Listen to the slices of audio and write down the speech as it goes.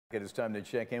It is time to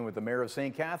check in with the Mayor of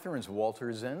St. Catharines, Walter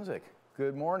Sendzik.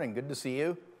 Good morning. Good to see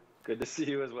you. Good to see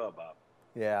you as well, Bob.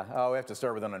 Yeah, we have to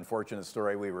start with an unfortunate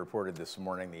story. We reported this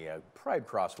morning the Pride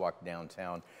crosswalk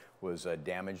downtown was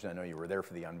damaged. I know you were there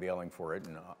for the unveiling for it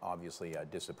and obviously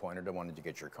disappointed. I wanted to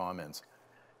get your comments.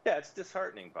 Yeah, it's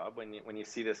disheartening, Bob, when you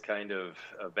see this kind of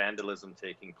vandalism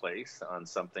taking place on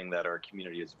something that our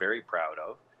community is very proud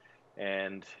of.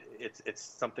 And it's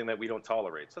something that we don't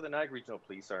tolerate. So the Niagara Regional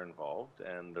Police are involved,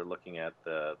 and they're looking at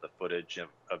the footage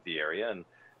of the area, and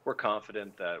we're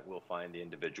confident that we'll find the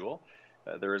individual.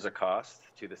 There is a cost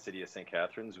to the city of St.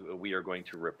 Catharines. We are going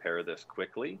to repair this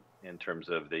quickly in terms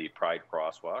of the Pride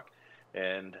crosswalk.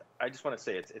 And I just want to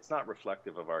say it's not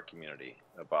reflective of our community,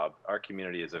 Bob. Our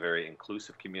community is a very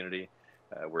inclusive community.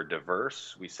 We're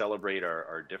diverse. We celebrate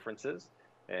our differences.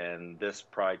 And this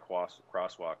Pride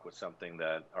crosswalk was something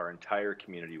that our entire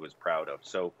community was proud of.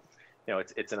 So, you know,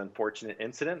 it's an unfortunate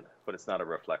incident, but it's not a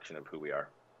reflection of who we are.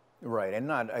 Right, and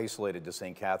not isolated to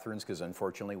St. Catharines, because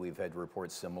unfortunately we've had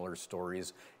reports similar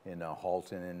stories in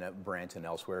Halton and Brampton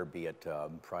elsewhere, be it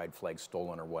Pride flags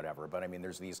stolen or whatever. But I mean,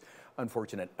 there's these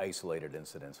unfortunate isolated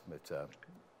incidents. But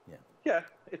yeah,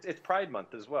 it's Pride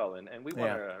Month as well, and we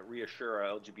want to reassure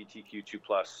our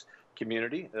LGBTQ2+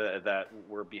 community that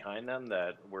we're behind them,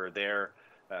 that we're there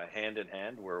hand in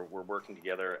hand. We're working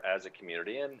together as a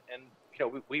community, and you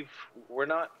know we're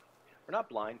not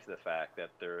blind to the fact that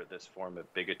this form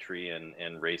of bigotry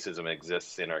and racism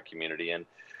exists in our community, and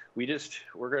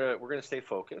we're gonna stay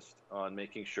focused on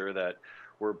making sure that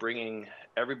we're bringing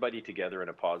everybody together in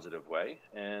a positive way.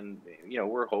 And you know,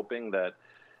 we're hoping that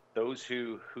those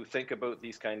who think about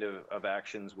these kind of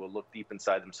actions will look deep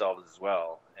inside themselves as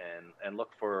well, and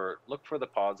look for the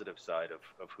positive side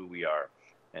of who we are.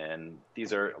 And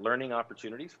these are learning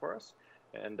opportunities for us.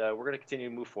 And we're going to continue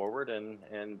to move forward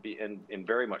and be in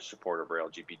very much support of our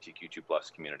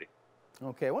LGBTQ2+ community.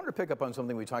 Okay, I wanted to pick up on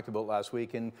something we talked about last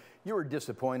week, and you were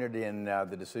disappointed in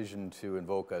the decision to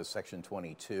invoke Section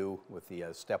 22 with the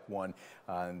Step 1.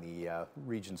 The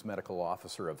Region's Medical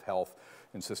Officer of Health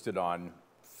insisted on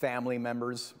family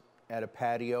members at a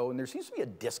patio, and there seems to be a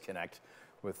disconnect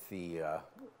with the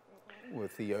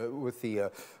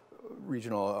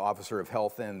Regional Officer of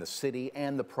Health and the city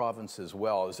and the province as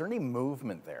well. Is there any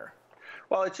movement there?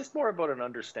 Well, it's just more about an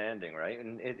understanding, right?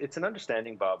 And it's an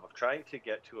understanding, Bob, of trying to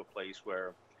get to a place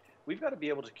where we've got to be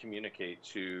able to communicate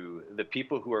to the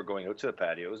people who are going out to the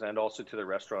patios and also to the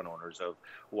restaurant owners of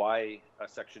why a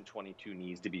Section 22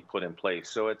 needs to be put in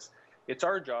place. So it's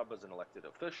our job as an elected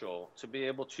official to be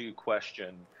able to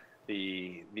question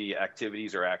the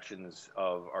activities or actions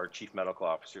of our chief medical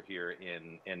officer here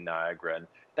in Niagara. And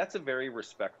that's a very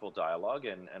respectful dialogue,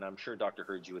 and I'm sure Dr.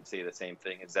 Hergy would say the same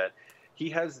thing, is that he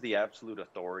has the absolute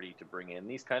authority to bring in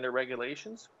these kind of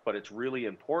regulations, but it's really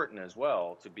important as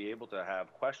well to be able to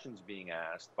have questions being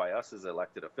asked by us as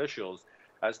elected officials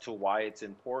as to why it's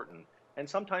important. And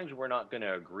sometimes we're not going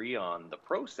to agree on the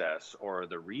process or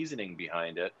the reasoning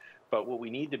behind it, but what we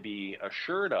need to be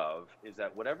assured of is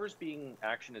that whatever's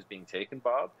action is being taken,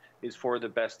 Bob, is for the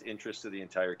best interest of the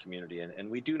entire community. And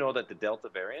we do know that the Delta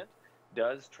variant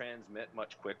does transmit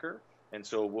much quicker. And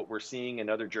so what we're seeing in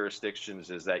other jurisdictions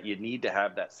is that you need to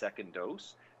have that second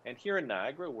dose. And here in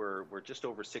Niagara, we're just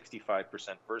over 65%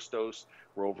 first dose.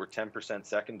 We're over 10%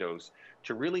 second dose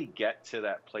to really get to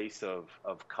that place of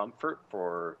comfort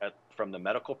from the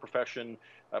medical profession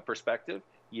perspective.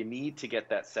 You need to get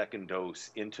that second dose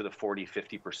into the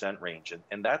 40–50% range.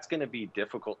 And that's going to be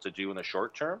difficult to do in the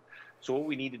short term. So what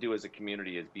we need to do as a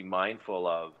community is be mindful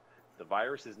of the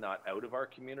virus is not out of our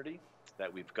community,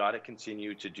 that we've got to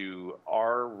continue to do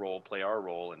our role, play our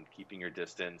role in keeping your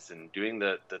distance and doing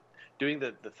the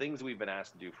things we've been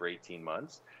asked to do for 18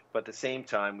 months. But at the same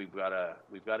time, we've got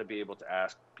to be able to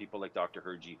ask people like Dr.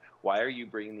 Hergy, why are you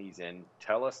bringing these in?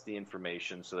 Tell us the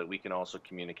information so that we can also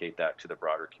communicate that to the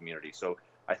broader community. So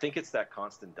I think it's that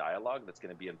constant dialogue that's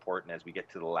going to be important as we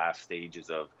get to the last stages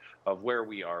of where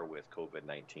we are with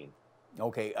COVID-19.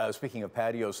 Okay, speaking of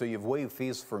patios, so you've waived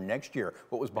fees for next year.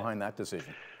 What was behind that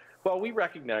decision? Well, we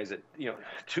recognize that,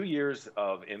 2 years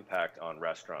of impact on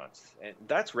restaurants, and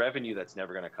that's revenue that's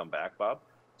never going to come back, Bob.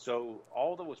 So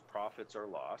all those profits are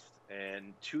lost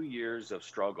and 2 years of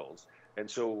struggles. And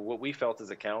so what we felt as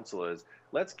a council is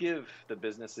let's give the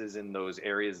businesses in those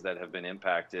areas that have been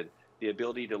impacted the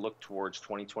ability to look towards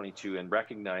 2022 and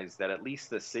recognize that at least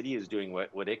the city is doing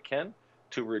what it can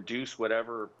to reduce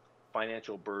whatever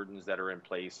financial burdens that are in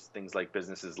place, things like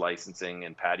businesses licensing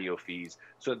and patio fees,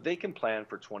 so that they can plan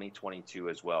for 2022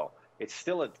 as well. It's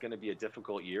going to be a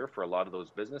difficult year for a lot of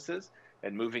those businesses,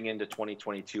 and moving into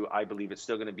 2022, I believe it's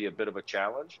still going to be a bit of a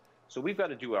challenge. So we've got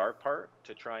to do our part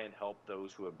to try and help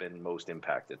those who have been most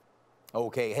impacted.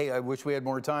 Okay. Hey, I wish we had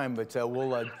more time, but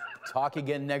we'll talk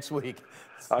again next week.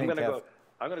 I'm gonna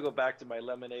go back to my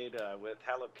lemonade with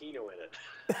jalapeno in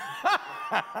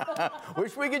it.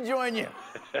 Wish we could join you.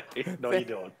 No, you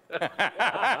don't.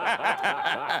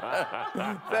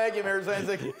 Thank you, Mayor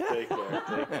Sendzik. Take care.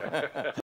 Take care.